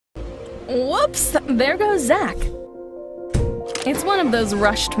Whoops, there goes Zach. It's one of those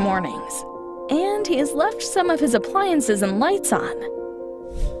rushed mornings, and he has left some of his appliances and lights on.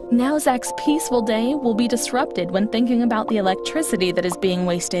 Now Zach's peaceful day will be disrupted when thinking about the electricity that is being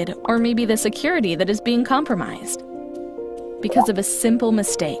wasted, or maybe the security that is being compromised, because of a simple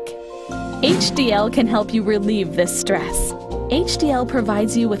mistake. HDL can help you relieve this stress. HDL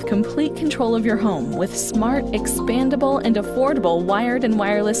provides you with complete control of your home with smart, expandable, and affordable wired and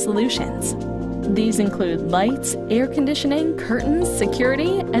wireless solutions. These include lights, air conditioning, curtains,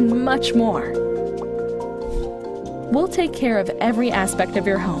 security, and much more. We'll take care of every aspect of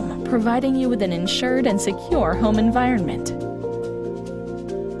your home, providing you with an insured and secure home environment.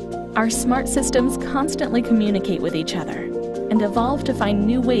 Our smart systems constantly communicate with each other and evolve to find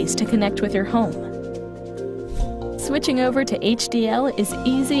new ways to connect with your home. Switching over to HDL is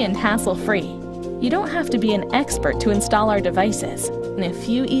easy and hassle-free. You don't have to be an expert to install our devices. In a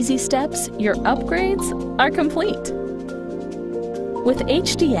few easy steps, your upgrades are complete. With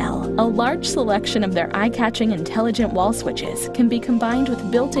HDL, a large selection of their eye-catching intelligent wall switches can be combined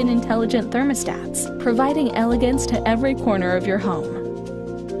with built-in intelligent thermostats, providing elegance to every corner of your home.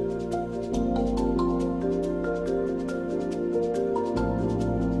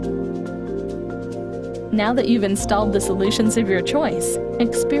 Now that you've installed the solutions of your choice,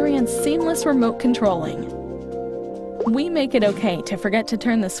 experience seamless remote controlling. We make it okay to forget to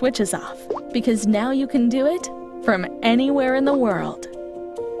turn the switches off, because now you can do it from anywhere in the world.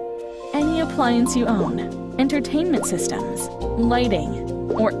 Any appliance you own, entertainment systems, lighting,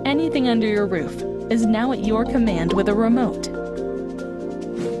 or anything under your roof is now at your command with a remote.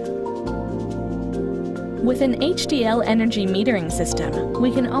 With an HDL energy metering system,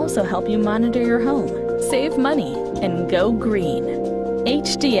 we can also help you monitor your home, save money, and go green.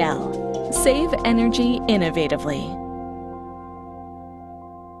 HDL. Save energy innovatively.